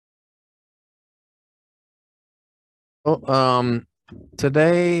Well,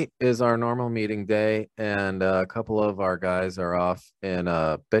 today is our normal meeting day, and a couple of our guys are off in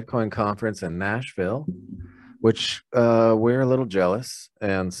a Bitcoin conference in Nashville, which we're a little jealous.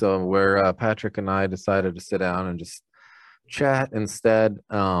 And so we're Patrick and I decided to sit down and just chat instead.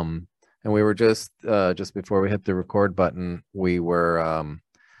 And we were just before we hit the record button, we were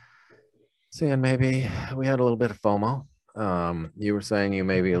seeing maybe we had a little bit of FOMO. You were saying you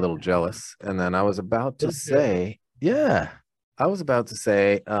may be a little jealous, and then I was about to Little bit. say, yeah, I was about to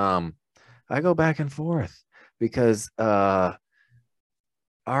say, I go back and forth because our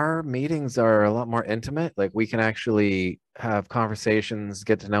meetings are a lot more intimate. Like we can actually have conversations,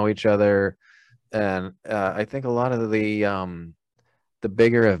 get to know each other, and I think a lot of the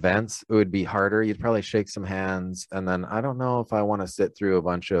bigger events it would be harder. You'd probably shake some hands, and then I don't know if I want to sit through a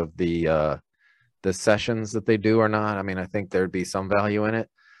bunch of the sessions that they do or not. I mean, I think there'd be some value in it,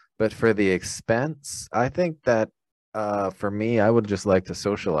 but for the expense, I think that for me, I would just like to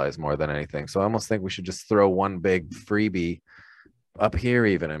socialize more than anything. So I almost think we should just throw one big freebie up here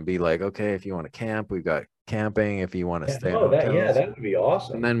even and be like, okay, if you want to camp, we've got camping. If you want to Yeah, stay in no, hotels, that would be and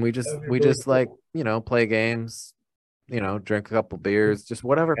awesome. then we That just would be we really just like, cool. play games, drink a couple beers, just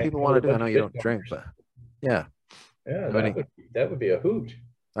whatever Hang people out with want a to do. I bunch know of you don't drink, Bitcoiners. but yeah, Yeah, I mean, that would be a hoot.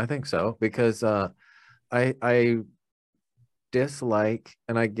 I think so because I dislike,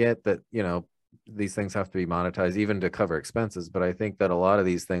 and I get that, these things have to be monetized even to cover expenses, but I think that a lot of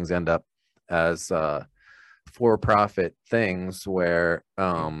these things end up as for-profit things where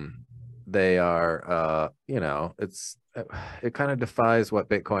they are it kind of defies what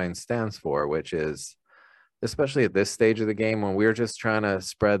Bitcoin stands for, which is, especially at this stage of the game when we're just trying to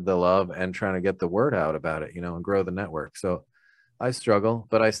spread the love and trying to get the word out about it, and grow the network. So I struggle,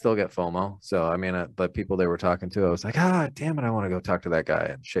 but I still get FOMO. So I mean, the people they were talking to, I was like, damn it, I want to go talk to that guy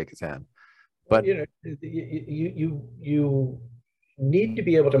and shake his hand. Well, But you know, you need to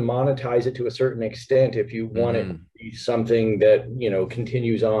be able to monetize it to a certain extent if you want it to mhm, be something that,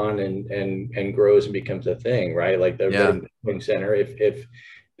 continues on and grows and becomes a thing, right? Like the yeah, Reading Bitcoin Center.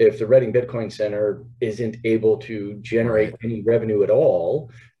 If the Reading Bitcoin Center isn't able to generate right. any revenue at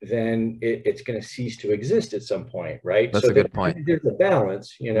all, then it's going to cease to exist at some point, right? That's So a good point. there's a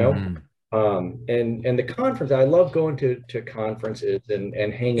balance, Hmm. and the conference, I love going to conferences and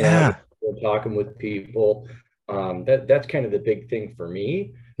hanging out with Yeah, people, talking with people. That's kind of the big thing for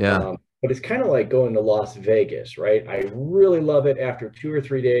me. yeah, But it's kind of like going to Las Vegas, right? I really love it. After 2 or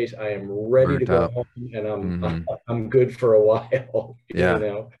 3 days, I am ready to burnt go out. home and Hmm. I'm good for a while, you Yeah,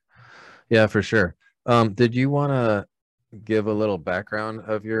 know. yeah, for sure. Did you want to give a little background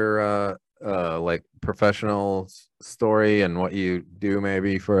of your like professional story and what you do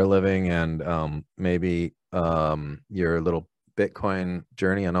maybe for a living, and maybe your little Bitcoin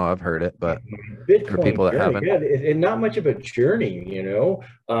journey? I know I've heard it, but for people Bitcoin that journey, haven't. yeah, and not much of a journey, you know.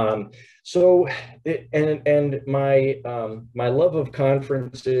 So, and my love of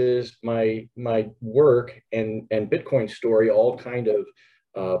conferences, my work, and Bitcoin story all kind of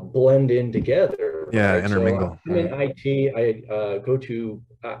blend in together, Yeah, right? So intermingle. I'm in IT. I go to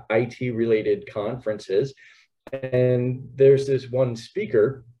IT related conferences, and there's this one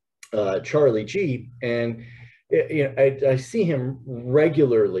speaker, Charlie G, and I see him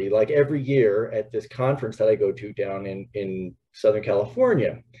regularly, like every year at this conference that I go to down in Southern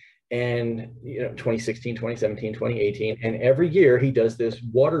California. And 2016, 2017, 2018, and every year he does this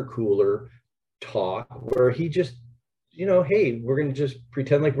water cooler talk where he just, hey, we're going to just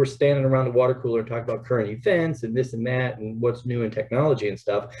pretend like we're standing around the water cooler and talk about current events and this and that and what's new in technology and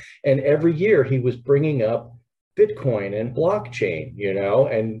stuff. And every year he was bringing up Bitcoin and blockchain,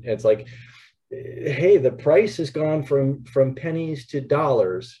 and it's like, hey, the price has gone from pennies to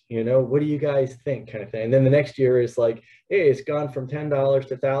dollars. What do you guys think, kind of thing. And then the next year is like, hey, it's gone from $10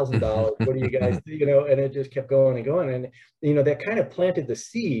 to $1,000. What do you guys, and it just kept going and going. And that kind of planted the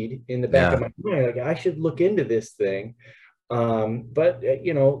seed in the back of Yeah, my mind, like I should look into this thing. But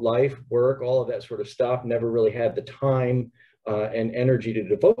life, work, all of that sort of stuff, never really had the time and energy to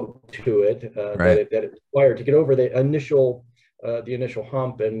devote to it, right. that it required to get over the initial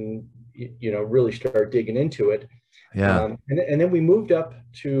hump and really start digging into it. Yeah. And then we moved up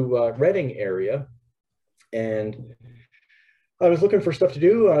to Reading area, and I was looking for stuff to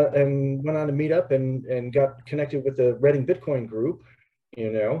do, and went on a meetup and got connected with the Reading Bitcoin group,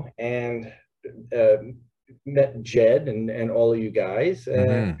 and uh, met Jed and all of you guys. Hmm.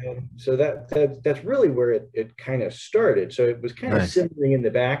 And so that's really where it kind of started. So it was kind of Nice. simmering in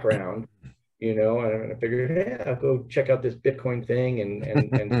the background, and I figured, yeah, I'll go check out this Bitcoin thing and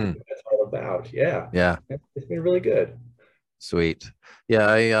see what that's all about. Yeah, Yeah, it's been really good. sweet.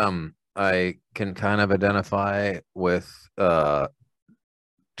 Yeah, I can kind of identify with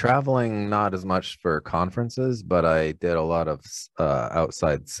traveling, not as much for conferences, but I did a lot of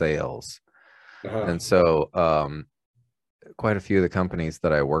outside sales. Uh-huh. And so quite a few of the companies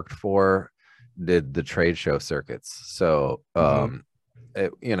that I worked for did the trade show circuits. So Mhm.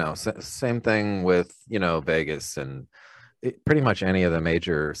 same thing with, Vegas and pretty much any of the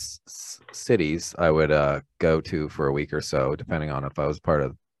major cities I would go to for a week or so, depending on if I was part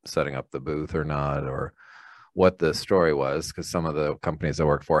of setting up the booth or not, or what the story was, because some of the companies I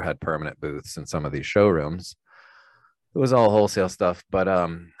worked for had permanent booths in some of these showrooms. It was all wholesale stuff, but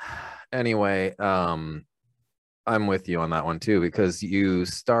anyway, I'm with you on that one too, because you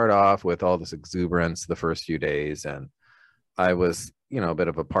start off with all this exuberance the first few days, and I was, a bit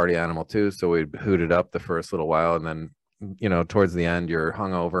of a party animal too, so we hooted up the first little while, and then, towards the end, you're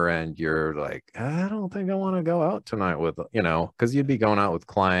hungover and you're like, I don't think I want to go out tonight with, because you'd be going out with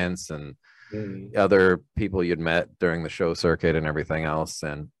clients and Mhm. other people you'd met during the show circuit and everything else.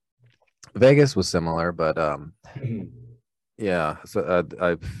 And Vegas was similar, but Mhm. yeah, so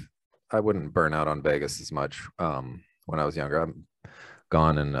I wouldn't burn out on Vegas as much when I was younger. I'm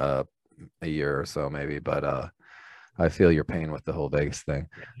gone in a year or so maybe, but I feel your pain with the whole Vegas thing.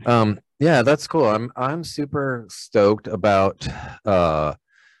 Yeah, that's cool. I'm super stoked about uh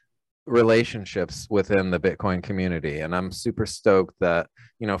relationships within the Bitcoin community. And I'm super stoked that,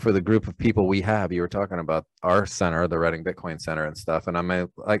 for the group of people we have, you were talking about our center, the Reading Bitcoin Center and stuff. And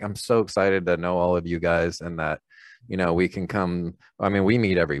I'm so excited to know all of you guys, and that, we can come. I mean, we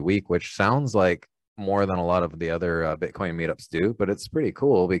meet every week, which sounds like more than a lot of the other Bitcoin meetups do, but it's pretty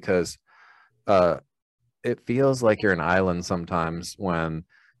cool because uh, it feels like you're an island sometimes when,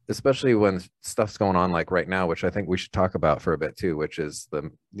 especially when stuff's going on like right now, which I think we should talk about for a bit too, which is the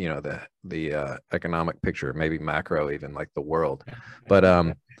economic picture, maybe macro, even like the world.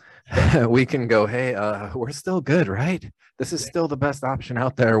 But we can go, hey, we're still good, right? This is still the best option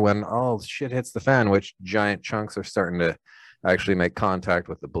out there when all shit hits the fan, which giant chunks are starting to actually make contact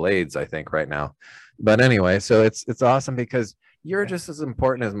with the blades, I think, right now. But anyway, so it's awesome because you're just as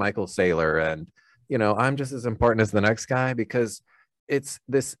important as Michael Saylor, and I'm just as important as the next guy, because it's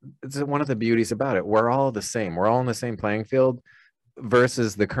one of the beauties about it. We're all the same. We're all in the same playing field,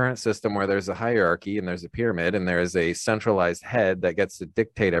 versus the current system where there's a hierarchy and there's a pyramid and there is a centralized head that gets to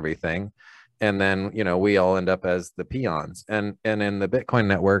dictate everything. And then, we all end up as the peons. And in the Bitcoin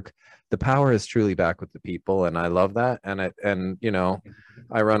network, the power is truly back with the people. And I love that. And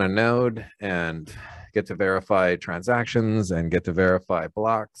I run a node and get to verify transactions and get to verify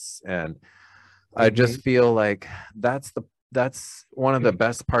blocks. And I just Mhm. feel like that's one of the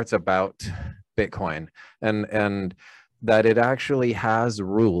best parts about Bitcoin, and that it actually has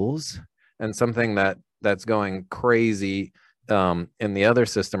rules. And something that's going crazy in the other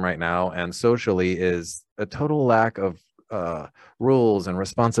system right now and socially is a total lack of rules and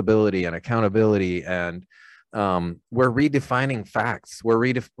responsibility and accountability. And we're redefining facts.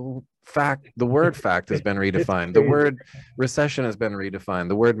 The word fact has been It's redefined. The crazy. word recession has been redefined.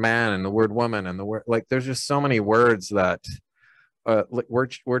 The word man and the word woman and the word, like, there's just so many words that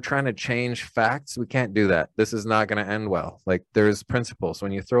we're trying to change facts. We can't do that. This is not going to end well. Like, there's principles.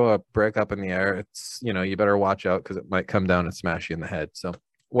 When you throw a brick up in the air, it's, you better watch out because it might come down and smash you in the head. So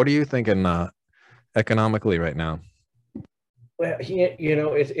what are you thinking economically right now? Well,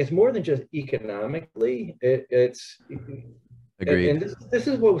 it's more than just economically. It's Agreed. and this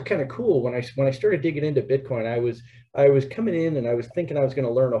is what was kind of cool when I started digging into Bitcoin. I was coming in and I was thinking I was going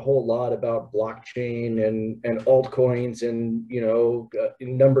to learn a whole lot about blockchain and altcoins and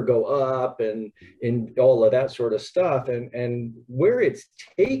number go up and all of that sort of stuff. And where it's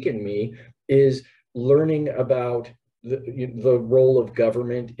taken me is learning about the role of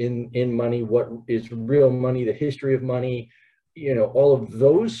government in money, what is real money, the history of money, all of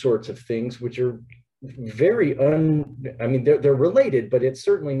those sorts of things, which are very I mean, they're related, but it's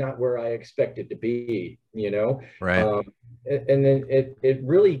certainly not where I expected to be. Right. Um, and then it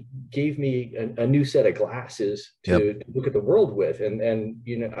really gave me a new set of glasses Yep. to look at the world with. And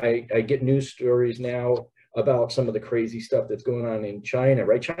I get news stories now about some of the crazy stuff that's going on in China,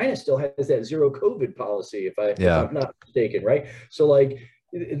 right? China still has that zero COVID policy, if Yeah. I'm not mistaken, right? So like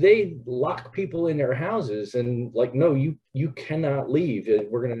they lock people in their houses and like, no, you cannot leave.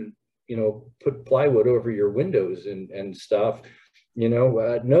 We're gonna put plywood over your windows and stuff.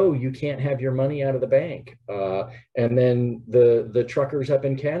 No, you can't have your money out of the bank. And then the truckers up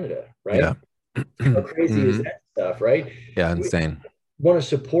in Canada, Yeah. right? How crazy is Hmm. that stuff, right? Yeah. We Insane. want to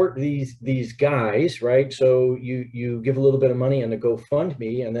support these guys, right? So you give a little bit of money on the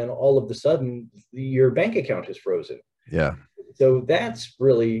GoFundMe, and then all of a sudden your bank account is frozen. Yeah. So that's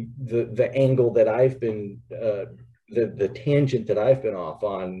really the angle that I've been the tangent that I've been off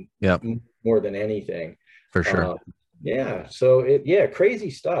on Yep, more than anything. for sure. Uh, yeah, so crazy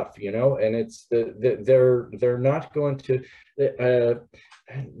stuff, you know, and it's they're not going to.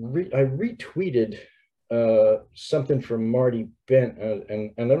 I retweeted something from Marty Bent,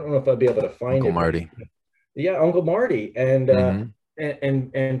 and I don't know if I'll be able to find Uncle it, but Marty. yeah, Uncle Marty, Hmm.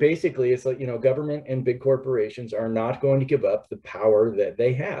 and basically it's like, you know, government and big corporations are not going to give up the power that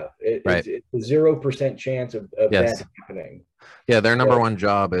they have. Right. It's a 0% chance of that Yes. happening. Yeah, their number So one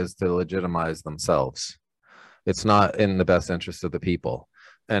job is to legitimize themselves. It's not in the best interest of the people.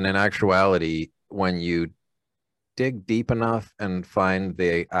 And in actuality, when you dig deep enough and find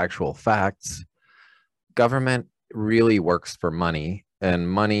the actual facts, government really works for money, and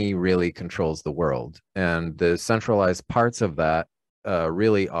money really controls the world. And the centralized parts of that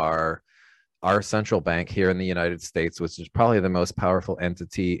really are our central bank here in the United States, which is probably the most powerful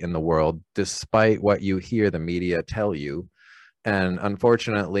entity in the world, despite what you hear the media tell you. And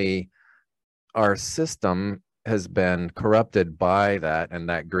unfortunately, our system has been corrupted by that, and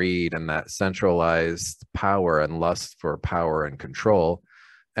that greed and that centralized power and lust for power and control.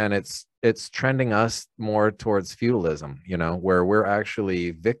 And it's trending us more towards feudalism, you know, where we're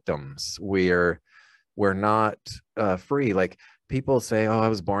actually victims. We're not free. Like, people say, oh, I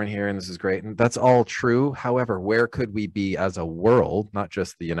was born here and this is great, and that's all true. However, where could we be as a world, not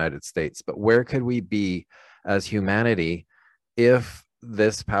just the United States, but where could we be as humanity if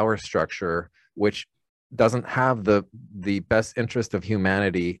this power structure, which doesn't have the best interest of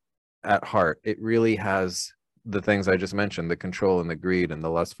humanity at heart, it really has the things I just mentioned, the control and the greed and the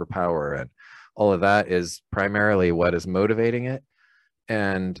lust for power, and all of that is primarily what is motivating it.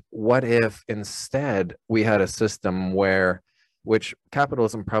 And what if instead we had a system where, which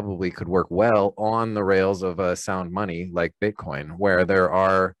capitalism probably could work well on the rails of a sound money like Bitcoin, where there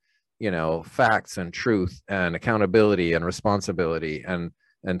are, you know, facts and truth and accountability and responsibility and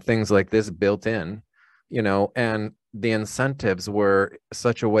things like this built in, you know, and the incentives were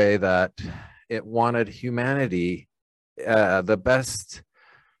such a way that it wanted humanity, the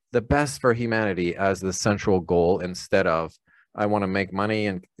best for humanity as the central goal, instead of, I want to make money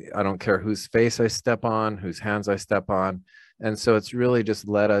and I don't care whose face I step on, whose hands I step on. And so it's really just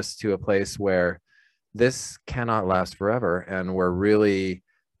led us to a place where this cannot last forever. And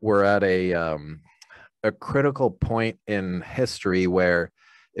we're at a critical point in history where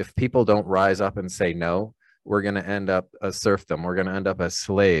if people don't rise up and say no, we're going to end up as serfdom. We're going to end up as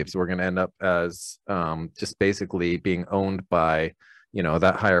slaves. We're going to end up as just basically being owned by, you know,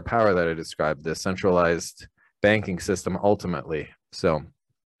 that higher power that I described, the centralized banking system ultimately. So,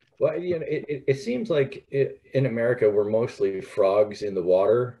 well, you know, it seems like in America we're mostly frogs in the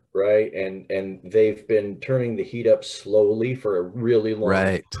water, right? And they've been turning the heat up slowly for a really long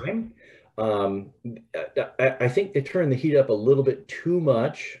right. time. Um, I think they turned the heat up a little bit too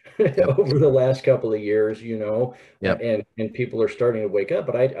much Yep. over the last couple of years, you know, Yep. and people are starting to wake up,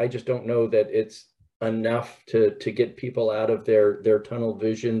 but I just don't know that it's enough to get people out of their tunnel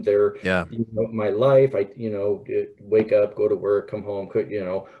vision, their, Yeah. you know, my life, wake up, go to work, come home, cook, you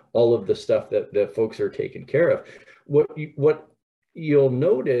know, all of the stuff that folks are taking care of. What you'll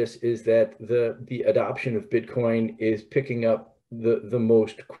notice is that the adoption of Bitcoin is picking up the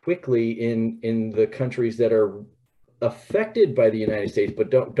most quickly in the countries that are affected by the United States, but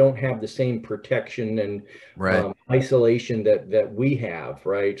don't have the same protection and Right. isolation that we have,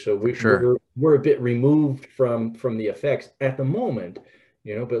 right? So For sure. we're a bit removed from the effects at the moment,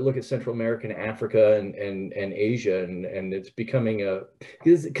 you know. But look at Central America and Africa and Asia, and it's becoming a,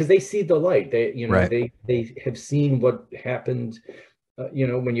 because they see the light. They, you know, Right. they have seen what happened. You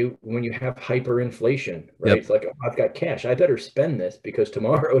know, when you have hyperinflation, right? Yep. It's like, oh, I've got cash. I better spend this because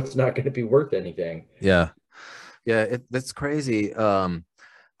tomorrow it's not going to be worth anything. Yeah. Yeah. That's crazy.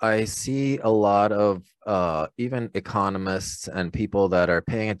 I see a lot of even economists and people that are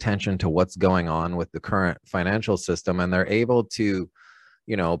paying attention to what's going on with the current financial system, and they're able to,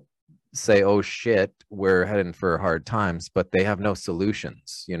 you know, say, oh shit, we're heading for hard times, but they have no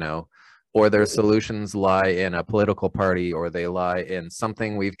solutions, you know, or their solutions lie in a political party, or they lie in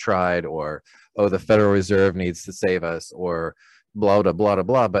something we've tried, or, oh, the Federal Reserve needs to save us, or blah, blah, blah, blah,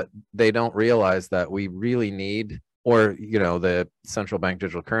 blah. But they don't realize that we really need, or, you know, the central bank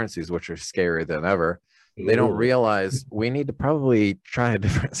digital currencies, which are scarier than ever. They don't Ooh. realize we need to probably try a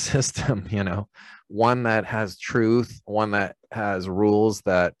different system, you know, one that has truth, one that has rules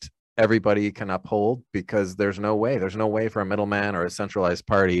that everybody can uphold, because there's no way for a middleman or a centralized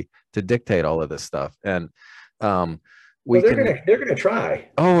party to dictate all of this stuff. And we can. they're gonna try.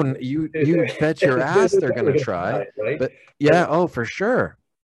 Oh, you bet your They're ass they're definitely gonna gonna try. try, right? But yeah, oh for sure.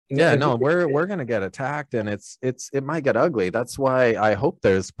 Yeah, And no, we're gonna get attacked, and it might get ugly. That's why I hope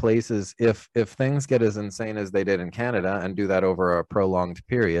there's places, if things get as insane as they did in Canada and do that over a prolonged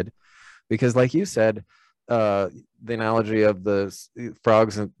period, because like you said, uh, the analogy of the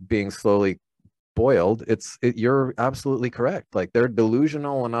frogs being slowly boiled, you're absolutely correct. Like they're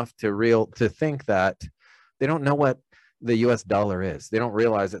delusional enough to think that they don't know what the US dollar is. They don't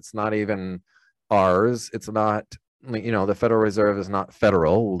realize it's not even ours. It's not, the Federal Reserve is not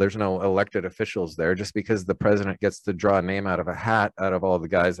federal. There's no elected officials there. Just because the president gets to draw a name out of a hat out of all the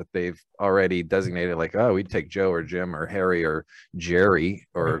guys that they've already designated, like, oh, we'd take Joe or Jim or Harry or Jerry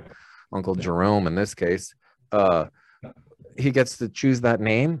or Uncle Jerome in this case. He gets to choose that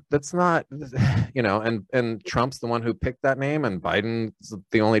name. That's not, and Trump's the one who picked that name, and Biden's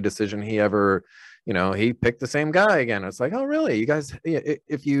the only decision he ever, he picked the same guy again. It's like, oh really? You guys,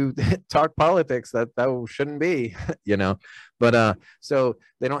 if you talk politics, that shouldn't be, but so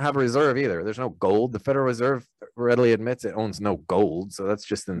they don't have a reserve either. There's no gold. The Federal Reserve readily admits it owns no gold, so that's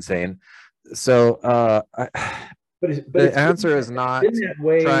just insane. So the answer is not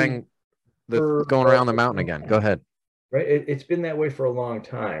trying going around the mountain again. Go ahead. Right, it's been that way for a long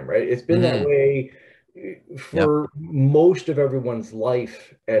time, right? It's been that way for most of everyone's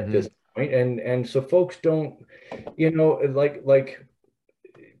life at this point, and so folks don't, like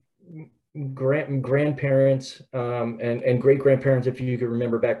grandparents and great grandparents, if you can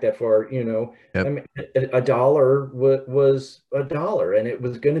remember back that far, I mean, a dollar was a dollar, and it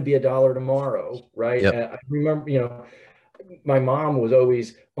was going to be a dollar tomorrow, right? I remember, my mom was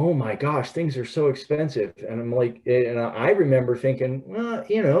always, oh my gosh, things are so expensive. And I'm like, and I remember thinking, well,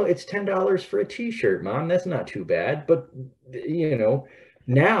 it's $10 for a t-shirt, Mom. That's not too bad. But,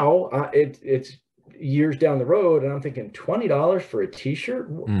 now it's years down the road, and I'm thinking $20 for a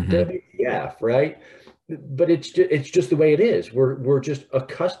t-shirt, WTF, right? But it's just the way it is. We're just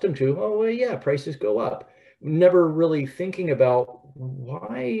accustomed to, oh, well, yeah, prices go up. Never really thinking about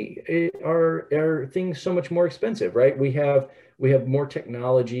why are things so much more expensive, right? We have more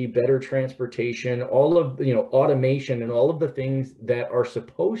technology, better transportation, all of automation, and all of the things that are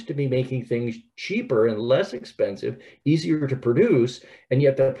supposed to be making things cheaper and less expensive, easier to produce, and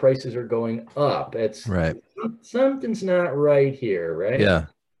yet the prices are going up. It's right. Something's not right here, right?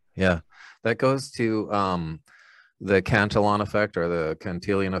 Yeah. That goes to the Cantillon effect, or the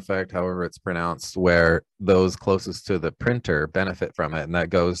Cantillon effect, however it's pronounced, where those closest to the printer benefit from it. And that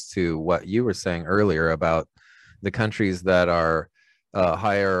goes to what you were saying earlier about the countries that are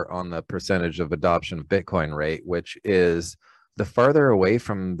higher on the percentage of adoption of Bitcoin rate, which is the farther away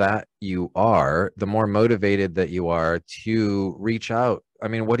from that you are, the more motivated that you are to reach out. I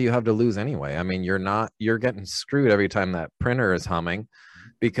mean, what do you have to lose anyway? I mean, you're getting screwed every time that printer is humming,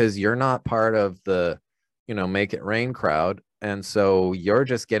 because you're not part of the make it rain crowd, and so you're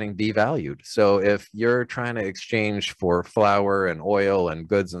just getting devalued. So if you're trying to exchange for flour and oil and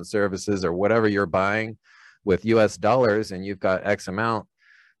goods and services or whatever you're buying with US dollars, and you've got X amount,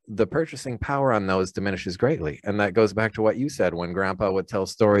 the purchasing power on those diminishes greatly. And that goes back to what you said when Grandpa would tell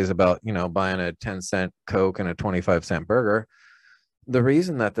stories about buying a 10-cent Coke and a 25-cent burger. The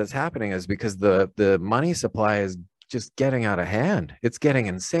reason that that's happening is because the money supply is just getting out of hand. It's getting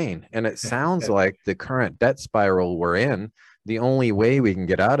insane. And it sounds like the current debt spiral we're in, the only way we can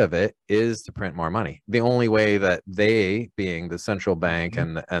get out of it is to print more money. The only way that they, being the central bank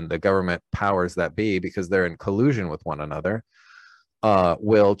and the government powers that be, because they're in collusion with one another,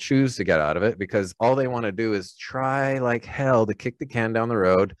 will choose to get out of it, because all they want to do is try like hell to kick the can down the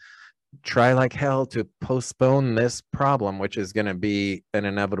road, try like hell to postpone this problem, which is going to be an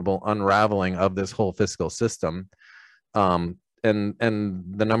inevitable unraveling of this whole fiscal system. And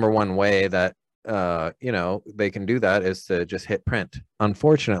the number one way that they can do that is to just hit print.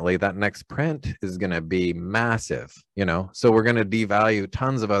 Unfortunately, that next print is going to be massive, so we're going to devalue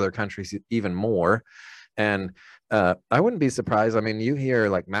tons of other countries even more. And I wouldn't be surprised. I mean, you hear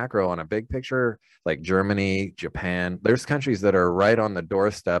like macro on a big picture, like Germany, Japan, there's countries that are right on the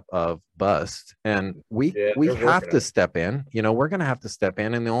doorstep of bust, and we have to step in. We're going to have to step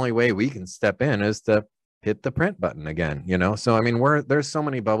in, and the only way we can step in is to hit the print button again. So I mean, there's so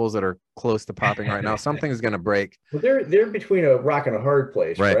many bubbles that are close to popping right now. Something's going to break. Well, they're between a rock and a hard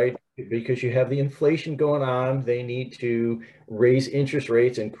place, right? Because you have the inflation going on. They need to raise interest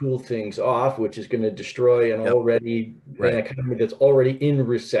rates and cool things off, which is going to destroy an economy that's already in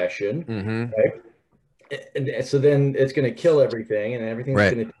recession, right? And so then it's going to kill everything, and everything's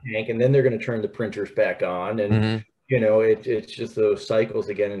going to tank, and then they're going to turn the printers back on, and you know, it's just those cycles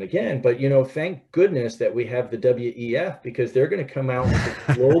again and again. But, you know, thank goodness that we have the WEF, because they're going to come out with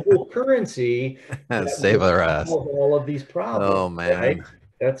a global currency that Save will our ass. solve all of these problems, Oh right? man.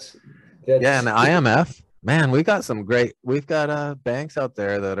 That's Yeah, and that's the IMF, man, we've got banks out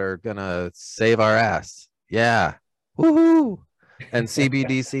there that are gonna save our ass. Yeah. Woohoo. And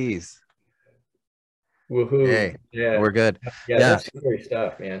CBDCs. woohoo. Hey, Yeah. we're good. Yeah, Yeah. that's scary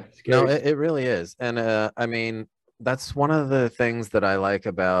stuff, man. No, Scary stuff. it really is. And I mean, that's one of the things that I like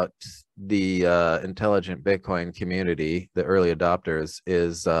about the intelligent Bitcoin community, the early adopters,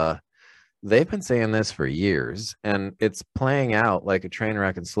 is they've been saying this for years, and it's playing out like a train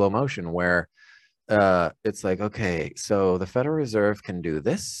wreck in slow motion where it's like, okay, so the Federal Reserve can do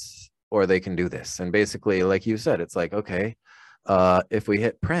this or they can do this. And basically, like you said, it's like, okay, if we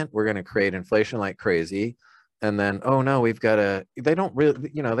hit print, we're going to create inflation like crazy. And then, oh no, we've got to, they don't really,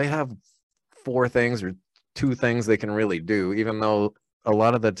 they have four things or two things they can really do, even though a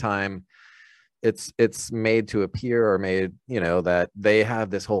lot of the time it's made to appear or made, that they have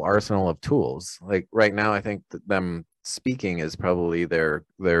this whole arsenal of tools. Like right now, I think that them speaking is probably their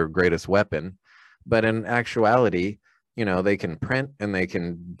greatest weapon. But in actuality, they can print and they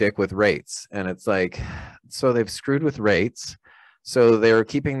can dick with rates. And it's like, so they've screwed with rates. So they're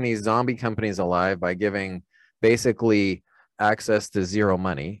keeping these zombie companies alive by giving basically access to zero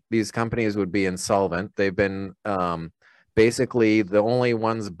money. These companies would be insolvent. They've been basically the only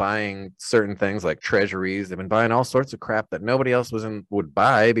ones buying certain things like treasuries. They've been buying all sorts of crap that nobody else would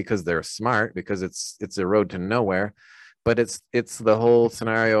buy because they're smart, because it's a road to nowhere. But it's the whole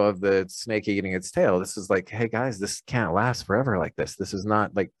scenario of the snake eating its tail. This is like, hey guys, this can't last forever like this. This is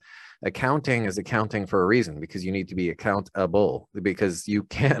not like, accounting is accounting for a reason, because you need to be accountable, because you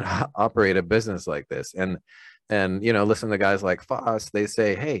can't operate a business like this. And listen to guys like Foss, they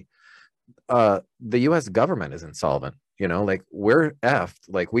say, hey, the US government is insolvent, like we're effed,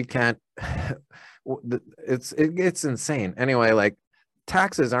 like we can't it's insane. Anyway, like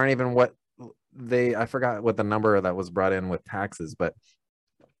taxes aren't even what I forgot what the number that was brought in with taxes, but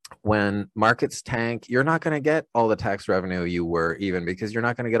when markets tank, you're not going to get all the tax revenue you were, even because you're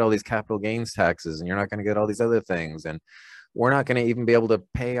not going to get all these capital gains taxes, and you're not going to get all these other things, and we're not going to even be able to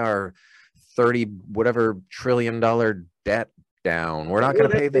pay our 30 whatever $1 trillion debt down. We're not Well,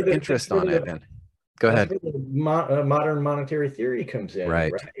 going to pay the interest on it. And go that's ahead. where the modern monetary theory comes in,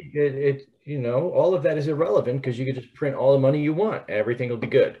 Right. right? All of that is irrelevant, because you can just print all the money you want. Everything will be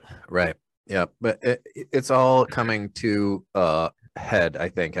good. Right. Yeah. But it's all coming to head, I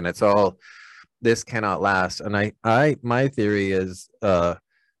think. And it's all, this cannot last. And my theory is,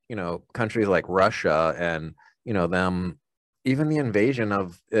 countries like Russia and, them, even the invasion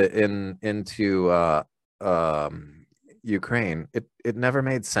of into Ukraine, it never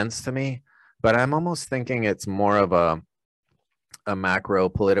made sense to me. But I'm almost thinking it's more of a macro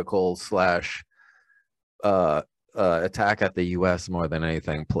political slash attack at the US more than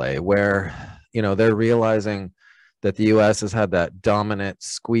anything play, where they're realizing that the US has had that dominant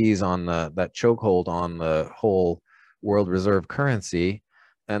squeeze on that chokehold on the whole world reserve currency,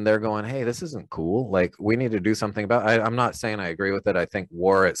 and they're going, hey, this isn't cool, like we need to do something about it. I'm not saying I agree with it. I think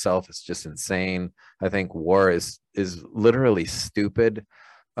war itself is just insane. I think war is literally stupid.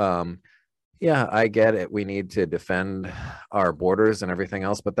 Yeah, I get it, we need to defend our borders and everything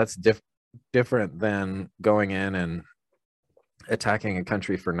else, but that's different than going in and attacking a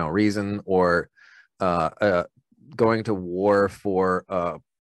country for no reason, or going to war for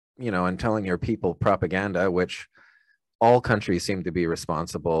and telling your people propaganda, which all countries seem to be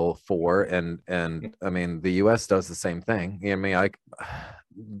responsible for. And I mean, the US does the same thing. I mean,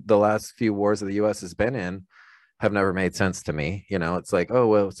 the last few wars that the US has been in have never made sense to me. It's like, oh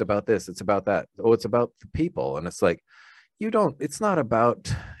well, it's about this, it's about that, oh it's about the people. And it's like, it's not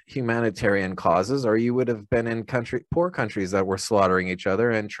about humanitarian causes, or you would have been in poor countries that were slaughtering each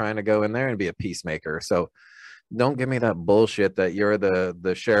other and trying to go in there and be a peacemaker. So don't give me that bullshit that you're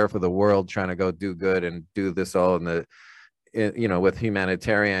the sheriff of the world trying to go do good and do this all with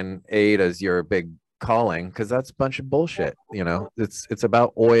humanitarian aid as your big calling, because that's a bunch of bullshit. It's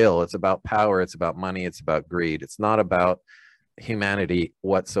about oil, it's about power, it's about money, it's about greed. It's not about humanity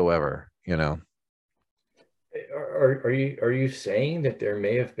whatsoever. Are you saying that there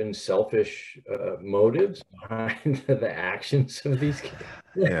may have been selfish motives behind the actions of these kids?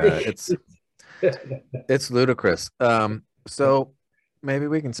 Yeah, it's ludicrous. So maybe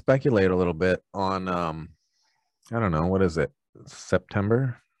we can speculate a little bit on I don't know, what is it?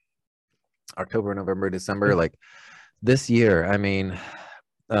 September, October, November, December, like this year. I mean,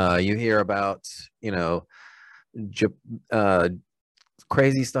 you hear about,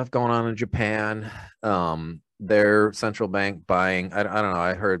 crazy stuff going on in Japan. their central bank buying, I don't know,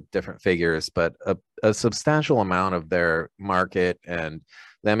 I heard different figures, but a substantial amount of their market, and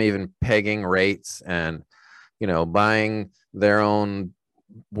them even pegging rates and, buying their own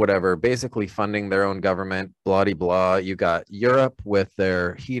whatever, basically funding their own government, blah de blah. You got Europe with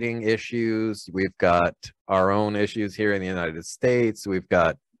their heating issues. We've got our own issues here in the United States. We've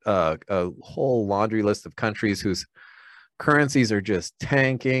got a whole laundry list of countries whose currencies are just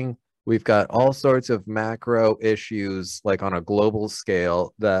tanking. We've got all sorts of macro issues, like on a global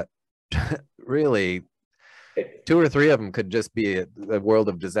scale, that really two or three of them could just be a world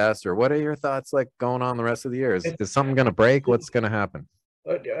of disaster. What are your thoughts like going on the rest of the year? Is something going to break? What's going to happen?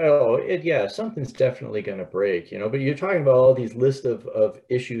 Yeah, something's definitely going to break, but you're talking about all these list of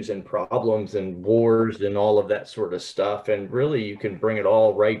issues and problems and wars and all of that sort of stuff. And really, you can bring it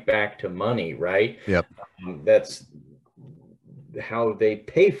all right back to money, right? Yep. That's how they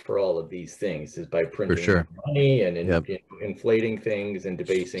pay for all of these things, is by printing sure. money and Yep. inflating things and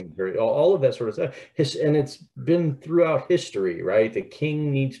debasing all of that sort of stuff. And it's been throughout history, right? The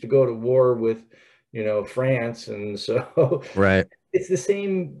king needs to go to war with, France, and so Right. it's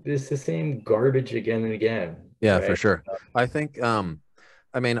the same garbage again and again. Yeah, right? for sure. I think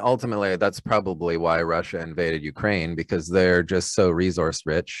I mean, ultimately that's probably why Russia invaded Ukraine, because they're just so resource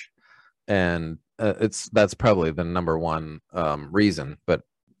rich, and that's probably the number one reason. But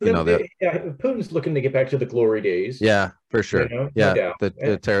Putin's looking to get back to the glory days. Yeah, for sure. No Yeah, doubt.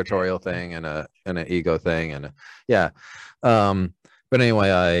 the territorial thing and an ego thing, and yeah. But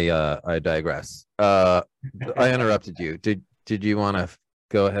anyway, I digress. I interrupted you. Did you want to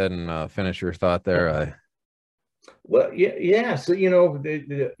go ahead and finish your thought there? Well, yeah. So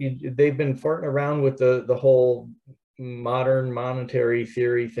they've been farting around with the whole modern monetary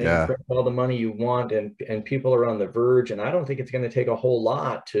theory thing, Yeah. print all the money you want, and people are on the verge. And I don't think it's going to take a whole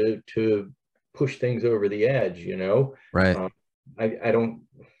lot to push things over the edge. Right. I don't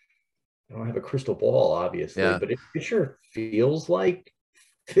have a crystal ball, obviously, Yeah. but it sure feels like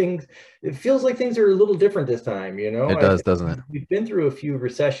things are a little different this time. It does, doesn't it? We've been through a few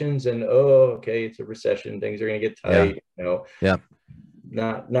recessions, and okay, it's a recession, things are going to get tight. Yeah.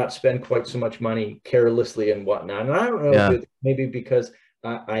 Not spend quite so much money carelessly and whatnot. And I don't know if it's maybe because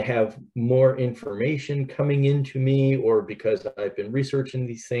I have more information coming into me, or because I've been researching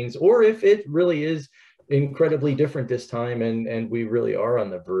these things, or if it really is incredibly different this time, and we really are on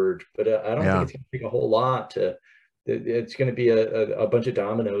the verge. But I don't think it's going to take a whole lot to. It's going to be a bunch of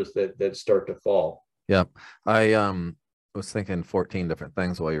dominoes that start to fall. Yeah, I was thinking 14 different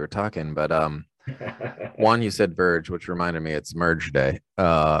things while you were talking, but one, you said verge, which reminded me it's merge day.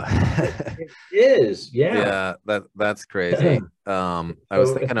 It is, yeah. Yeah, that's crazy. I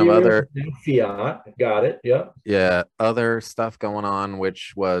was thinking of other fiat. Got it. Yep. Yeah, other stuff going on,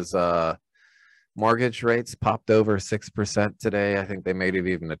 which was mortgage rates popped over 6% today. I think they may have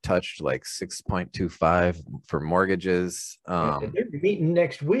even touched like 6.25 for mortgages. They're meeting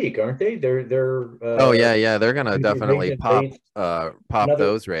next week, aren't they? They're oh yeah, they're gonna definitely pop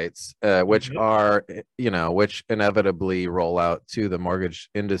those rates, which are which inevitably roll out to the mortgage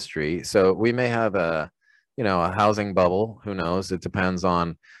industry. So we may have a housing bubble. Who knows? It depends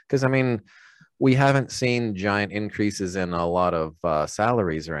on, because I mean, we haven't seen giant increases in a lot of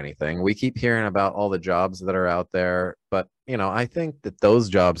salaries or anything. We keep hearing about all the jobs that are out there, but I think that those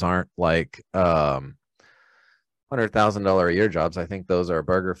jobs aren't like $100,000 a year jobs. I think those are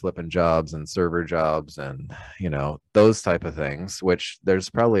burger flipping jobs and server jobs and those type of things, which there's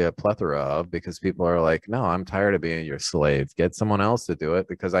probably a plethora of, because people are like, no, I'm tired of being your slave. Get someone else to do it,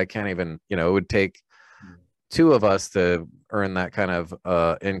 because I can't even, it would take two of us to earn that kind of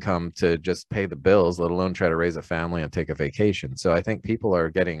income to just pay the bills, let alone try to raise a family and take a vacation. So I think people are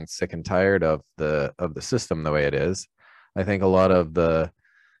getting sick and tired of the system the way it is. I think a lot of the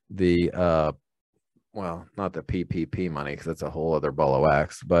well, not the PPP money, because it's a whole other ball of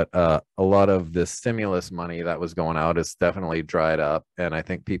wax, but a lot of the stimulus money that was going out is definitely dried up. And I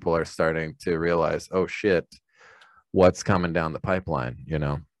think people are starting to realize, oh shit, what's coming down the pipeline,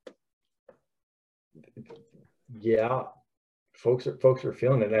 Yeah, folks are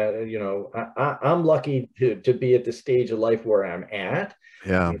feeling it. I'm lucky to be at the stage of life where I'm at.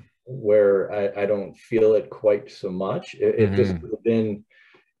 Yeah. Where I don't feel it quite so much. If this would have been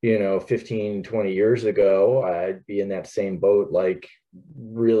 15, 20 years ago, I'd be in that same boat, like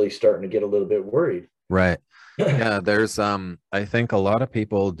really starting to get a little bit worried. Right. Yeah, there's I think a lot of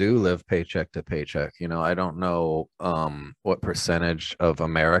people do live paycheck to paycheck. I don't know what percentage of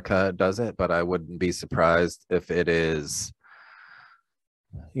America does it, but I wouldn't be surprised if it is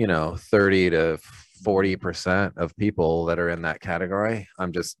 30 to 40% of people that are in that category.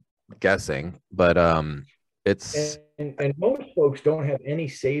 I'm just guessing, but It's and most folks don't have any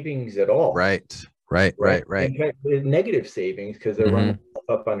savings at all, right, right, right? right, right. In fact, negative savings because they're Hmm. running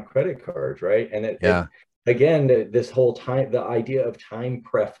up on credit cards, right? And Yeah. again, this whole time, the idea of time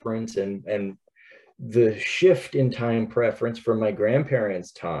preference and the shift in time preference from my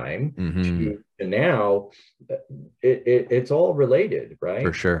grandparents' time Hmm. to now, it's all related, For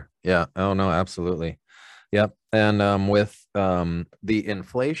right? sure. Yeah. Oh no, absolutely. Yep. And with the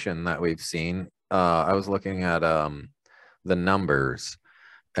inflation that we've seen, I was looking at the numbers,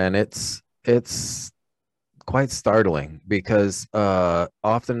 and it's quite startling because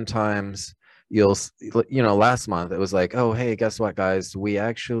oftentimes last month it was like, oh hey, guess what, guys, we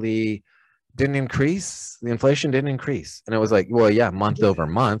actually didn't increase, the inflation didn't increase. And it was like, well, yeah, month over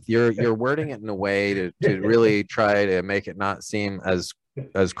month, you're wording it in a way to really try to make it not seem as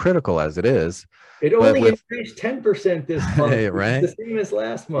critical as it is. It But only with increased 10% this month, which is right, the same as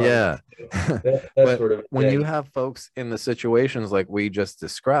last month. yeah. That's But sort of a when you thing. have folks in the situations like we just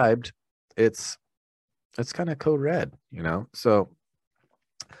described, it's it's kind of code red, so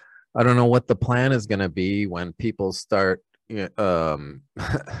I don't know what the plan is going to be when people start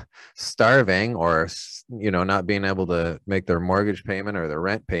starving, or not being able to make their mortgage payment or their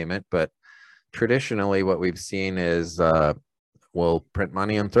rent payment. But traditionally what we've seen is we'll print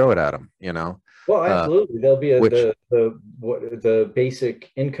money and throw it at them, Well, uh, absolutely. There'll be which the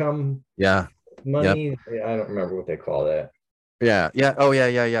basic income yeah, yep, money. I don't remember what they call that. yeah, yeah, oh yeah,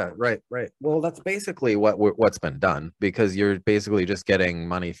 yeah, yeah, right, right. Well, that's basically what's been done, because you're basically just getting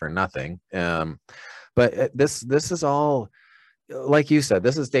money for nothing. But this is all, like you said,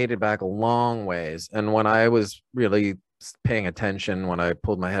 this is dated back a long ways. And when I was really paying attention, when I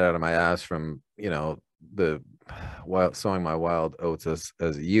pulled my head out of my ass from, the wild sowing my wild oats as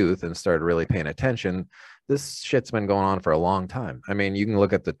a youth, and started really paying attention, this shit's been going on for a long time. I mean, you can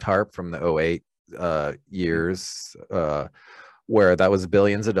look at the TARP from the '08 years, where that was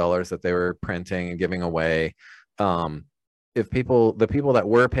billions of dollars that they were printing and giving away. Um, if the people that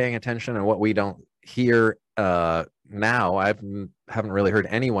were paying attention, and what we don't hear now, haven't really heard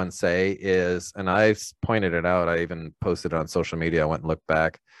anyone say is, and I've pointed it out, I even posted it on social media, I went and looked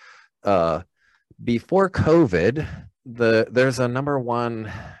back, uh, before COVID, there's a number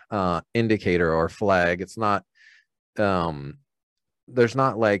one indicator or flag. It's not um, there's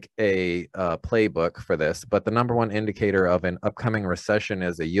not like a playbook for this, but the number one indicator of an upcoming recession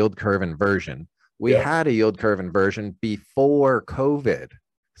is a yield curve inversion. We Yeah. had a yield curve inversion before COVID,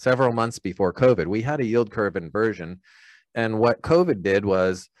 several months before COVID. We had a yield curve inversion. And what COVID did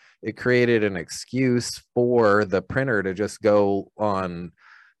was it created an excuse for the printer to just go on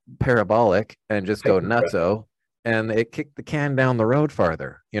parabolic and just go Hyper. nutso, and it kicked the can down the road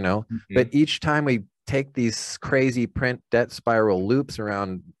farther. But Mhm. each time we take these crazy print debt spiral loops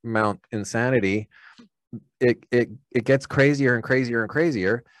around Mount Insanity, it gets crazier and crazier and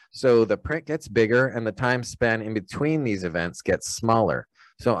crazier. So the print gets bigger, and the time span in between these events gets smaller.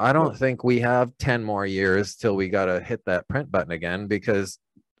 So I don't think we have 10 more years till we got to hit that print button again, because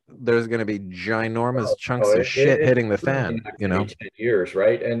there's going to be ginormous Oh, chunks of shit it's hitting the certainly fan, not going to be 10 years,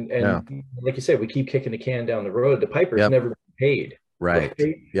 right? And Yeah. like you said, we keep kicking the can down the road. The piper's Yep. never been paid, Right.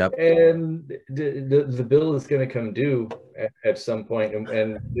 right? Yep. And the bill is going to come due at some point,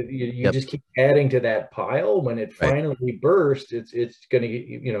 and you Yep. just keep adding to that pile. When it Right. finally bursts, it's going to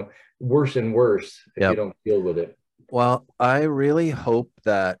get worse and worse if you Yep. don't deal with it. Well, I really hope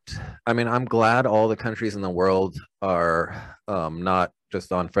that, I mean, I'm glad all the countries in the world are not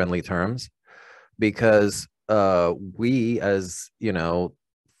just on friendly terms, because we, as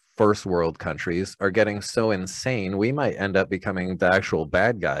first world countries, are getting so insane. We might end up becoming the actual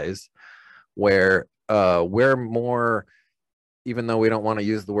bad guys, where we're more, even though we don't want to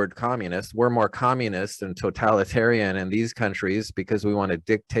use the word communist, we're more communist and totalitarian in these countries, because we want to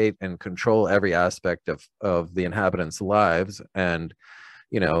dictate and control every aspect of the inhabitants' lives, and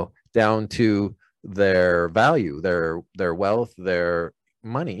down to their value, their wealth, their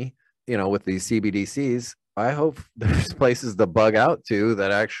money, with these CBDCs. I hope there's places to bug out to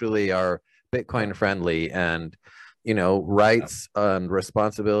that actually are Bitcoin friendly, and rights and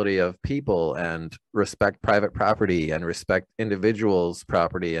responsibility of people, and respect private property, and respect individuals'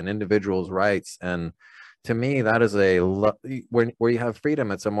 property and individuals' rights. And to me, that is where you have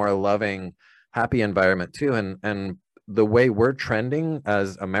freedom, it's a more loving, happy environment too. And the way we're trending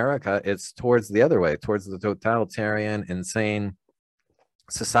as America, it's towards the other way, towards the totalitarian, insane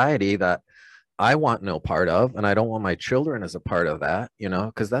society that I want no part of, and I don't want my children as a part of that,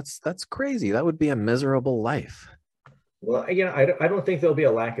 because that's crazy. That would be a miserable life. Well, I don't think there'll be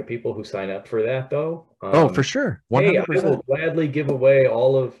a lack of people who sign up for that, though. Oh, for sure. Hey, I 100%. will gladly give away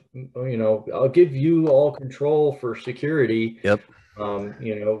all of, I'll give you all control for security, Yep. and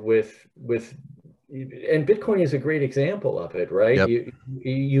Bitcoin is a great example of it, right? Yep.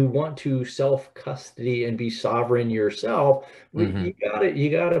 You want to self custody and be sovereign yourself. Hmm. You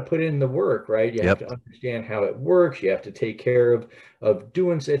gotta put in the work, right? You have Yep. to understand how it works. You have to take care of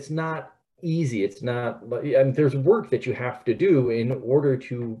doing so. It's not easy. It's not, and there's work that you have to do in order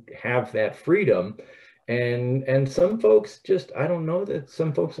to have that freedom. And some folks just, I don't know that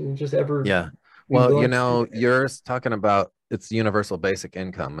some folks will just ever Yeah. be Well, willing to do that. you're talking about it's universal basic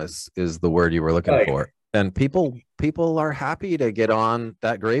income is the word you were looking Right. for. And people are happy to get on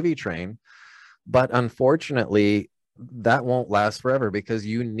that gravy train, but unfortunately that won't last forever because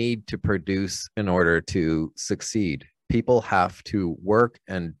you need to produce in order to succeed. People have to work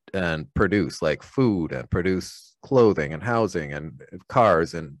and produce like food and produce clothing and housing and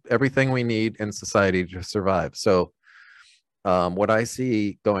cars and everything we need in society to survive. So what I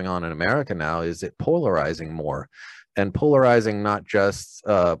see going on in America now is it polarizing more and polarizing not just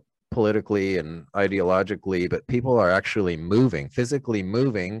politically and ideologically, but people are actually moving, physically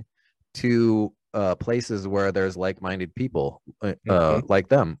moving to places where there's like-minded people Mhm. like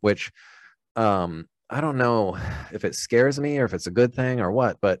them, which I don't know if it scares me or if it's a good thing or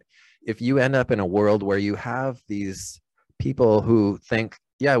what, but if you end up in a world where you have these people who think,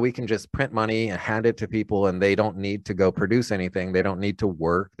 yeah, we can just print money and hand it to people and they don't need to go produce anything, they don't need to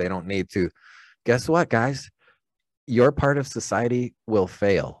work, they don't need to, guess what, guys? Your part of society will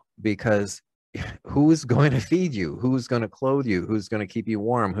fail because who's going to feed you? Who's going to clothe you? Who's going to keep you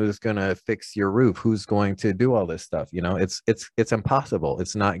warm? Who's going to fix your roof? Who's going to do all this stuff? It's impossible.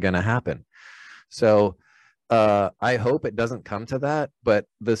 It's not going to happen. So I hope it doesn't come to that, but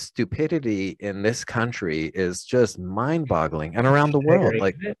the stupidity in this country is just mind-boggling, and around the world.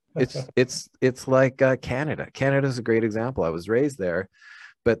 Staggering, Like isn't it's like Canada. Canada is a great example. I was raised there,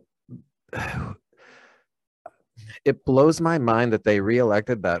 but it blows my mind that they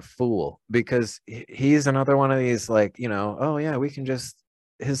reelected that fool because he's another one of these like, oh yeah, we can just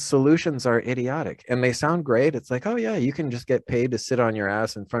his solutions are idiotic and they sound great. It's like, oh yeah, you can just get paid to sit on your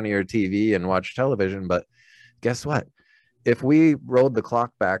ass in front of your TV and watch television, but guess what? If we rolled the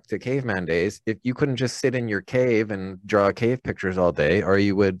clock back to caveman days, if you couldn't just sit in your cave and draw cave pictures all day, or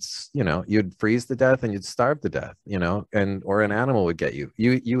you would, you'd freeze to death and you'd starve to death, and or an animal would get you.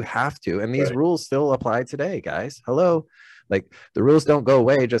 You have to, and these Right. rules still apply today, guys. Hello, like the rules don't go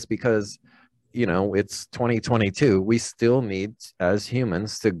away just because it's 2022. We still need, as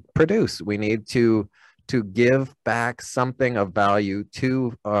humans, to produce. We need to give back something of value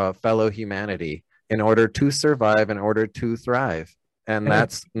to fellow humanity in order to survive, in order to thrive. And And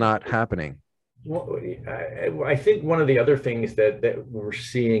that's not happening. well, I think one of the other things that we're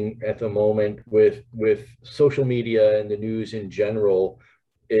seeing at the moment with social media and the news in general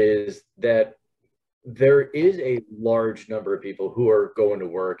is that there is a large number of people who are going to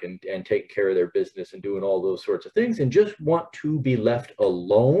work and taking care of their business and doing all those sorts of things and just want to be left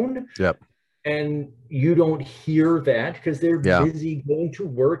alone. Yep. And you don't hear that because they're Yeah. busy going to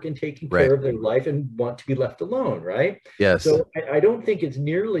work and taking Right. care of their life and want to be left alone, right? Yes. So I don't think it's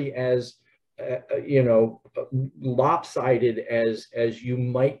nearly as lopsided as you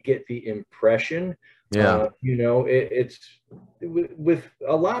might get the impression. Yeah. It's with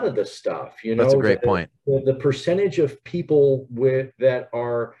a lot of the stuff, That's a great point. the percentage of people with that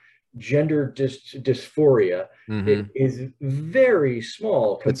are gender dysphoria Hmm. it is very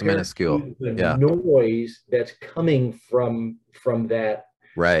small It's compared minuscule. to the Yeah. noise that's coming from that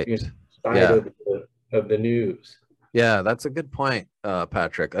Right. side Yeah. of the news. Yeah, that's a good point,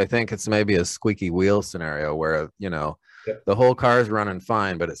 Patrick. I think it's maybe a squeaky wheel scenario where, Yeah. the whole car is running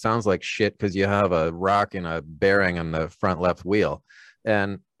fine, but it sounds like shit because you have a rock and a bearing on the front left wheel.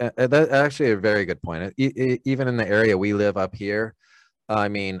 And that's actually a very good point. Even in the area we live up here, I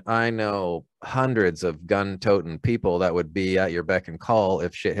mean, I know hundreds of gun-toting people that would be at your beck and call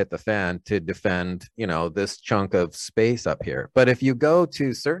if shit hit the fan to defend, this chunk of space up here. But if you go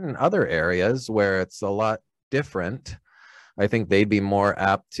to certain other areas where it's a lot different, I think they'd be more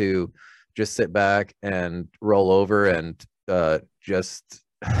apt to just sit back and roll over and just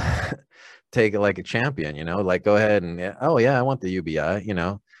take it like a champion, like go ahead and, yeah, oh yeah, I want the UBI,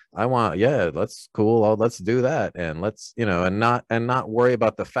 I want, yeah, let's cool. Oh, let's do that. And let's, and not worry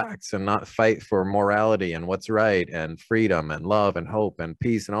about the facts and not fight for morality and what's right and freedom and love and hope and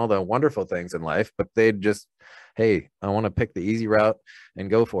peace and all the wonderful things in life. But they'd just, hey, I want to pick the easy route and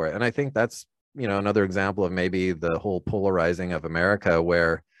go for it. And I think that's, another example of maybe the whole polarizing of America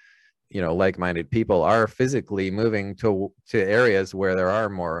where, you know, like-minded people are physically moving to areas where there are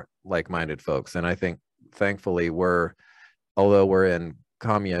more like-minded folks. And I think thankfully although we're in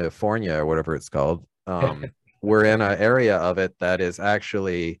California or whatever it's called, we're in an area of it that is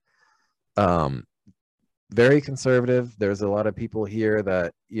actually very conservative. There's a lot of people here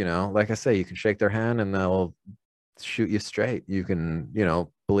that, you know, like I say, you can shake their hand and they'll shoot you straight. You can, you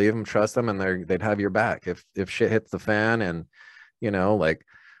know, believe them, trust them, and they'd have your back if shit hits the fan. And, you know, like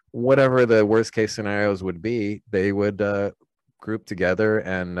whatever the worst case scenarios would be, they would group together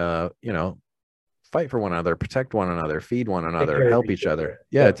and you know, fight for one another, protect one another, feed one another, help each other.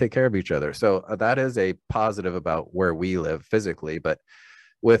 Yeah, take care of each other. So that is a positive about where we live physically. But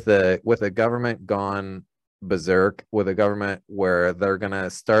with a government gone berserk, with a government where they're gonna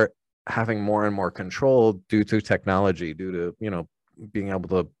start having more and more control due to technology, due to, you know, being able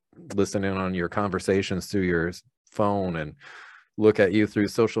to listen in on your conversations through your phone and look at you through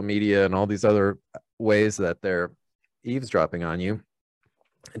social media and all these other ways that they're eavesdropping on you,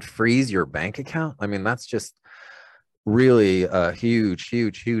 and freeze your bank account. I mean, that's just really a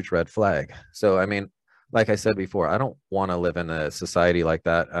huge red flag. So, I mean, like I said before, I don't want to live in a society like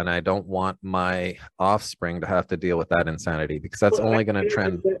that. And I don't want my offspring to have to deal with that insanity, because that's only going to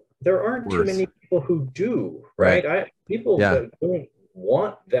trend. There aren't worse. Too many people who do, right? People don't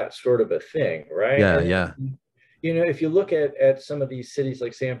want that sort of a thing, right? Yeah. You know, if you look at some of these cities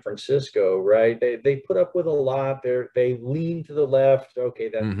like San Francisco, right, they put up with a lot. They lean to the left. Okay,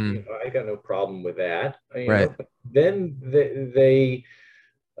 that you know, I got no problem with that. You know, but then they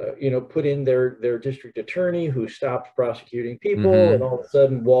you know, put in their district attorney who stopped prosecuting people, and all of a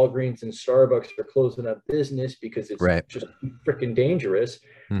sudden Walgreens and Starbucks are closing up business because it's just freaking dangerous,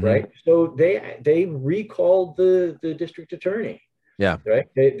 right? So they recalled the district attorney. Yeah. Right.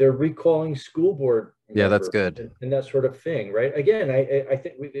 They're recalling school board. Yeah, that's good. And that sort of thing. Right. Again, I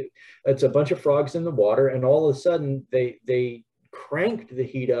think it's a bunch of frogs in the water, and all of a sudden they cranked the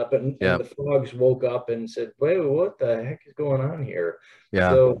heat up, and the frogs woke up and said, wait, what the heck is going on here?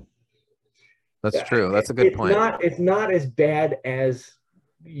 Yeah. So that's true. That's a good point. It's not as bad as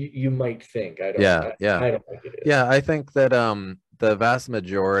you might think. I don't think it is. Yeah, I think that the vast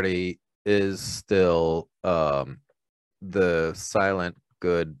majority is still the silent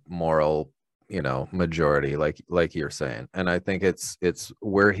good moral, you know, majority, like you're saying. And I think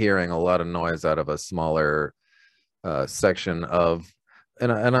we're hearing a lot of noise out of a smaller section of,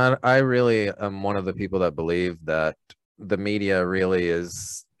 and I really am one of the people that believe that the media really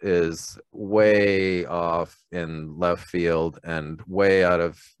is way off in left field and way out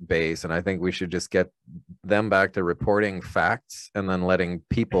of base. And I think we should just get them back to reporting facts and then letting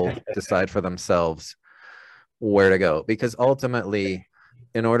people decide for themselves where to go. Because ultimately,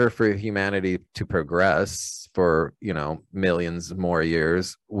 in order for humanity to progress for, you know, millions more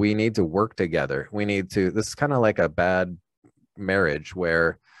years, we need to work together. This is kind of like a bad marriage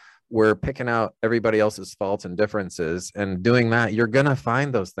where we're picking out everybody else's faults and differences, and doing that, you're gonna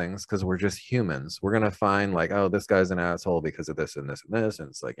find those things because we're just humans. We're gonna find like, oh, this guy's an asshole because of this and this and this, and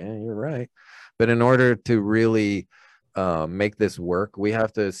it's like, you're right. But in order to really make this work, we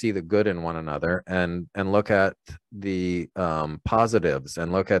have to see the good in one another and look at the positives,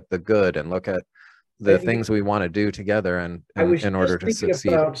 and look at the good, and look at the things we want to do together, and in order to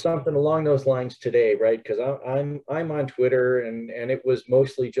succeed. About something along those lines today, right? Because I'm on Twitter, and it was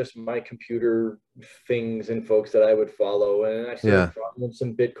mostly just my computer things and folks that I would follow, and I started following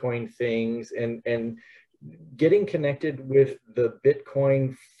some Bitcoin things, and getting connected with the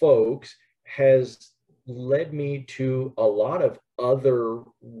Bitcoin folks has led me to a lot of other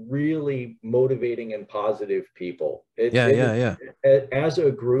really motivating and positive people. As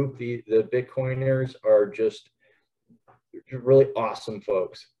a group, the Bitcoiners are just really awesome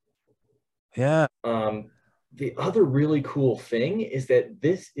folks. Yeah. The other really cool thing is that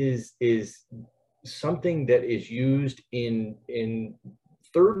this is something that is used in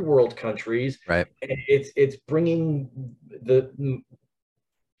third world countries. Right. It's bringing the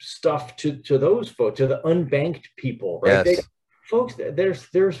stuff to those folks, to the unbanked people, right? Yes.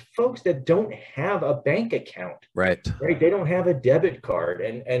 There's folks that don't have a bank account, right? They don't have a debit card,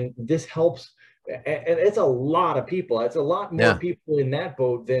 and this helps. And it's a lot of people. It's a lot more people in that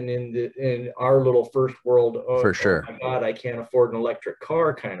boat than in our little first world. For sure. Oh my God, I can't afford an electric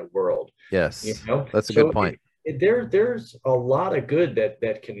car kind of world. Yes, you know? That's a good point. There's a lot of good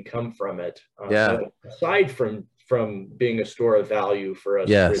that can come from it. Aside from being a store of value for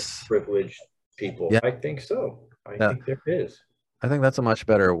us privileged people. I think so. I think there is. I think that's a much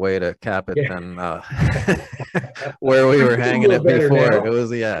better way to cap it than where we were hanging it before. It was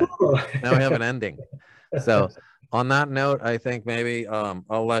now we have an ending. So On that note, I think maybe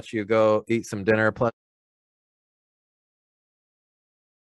I'll let you go eat some dinner.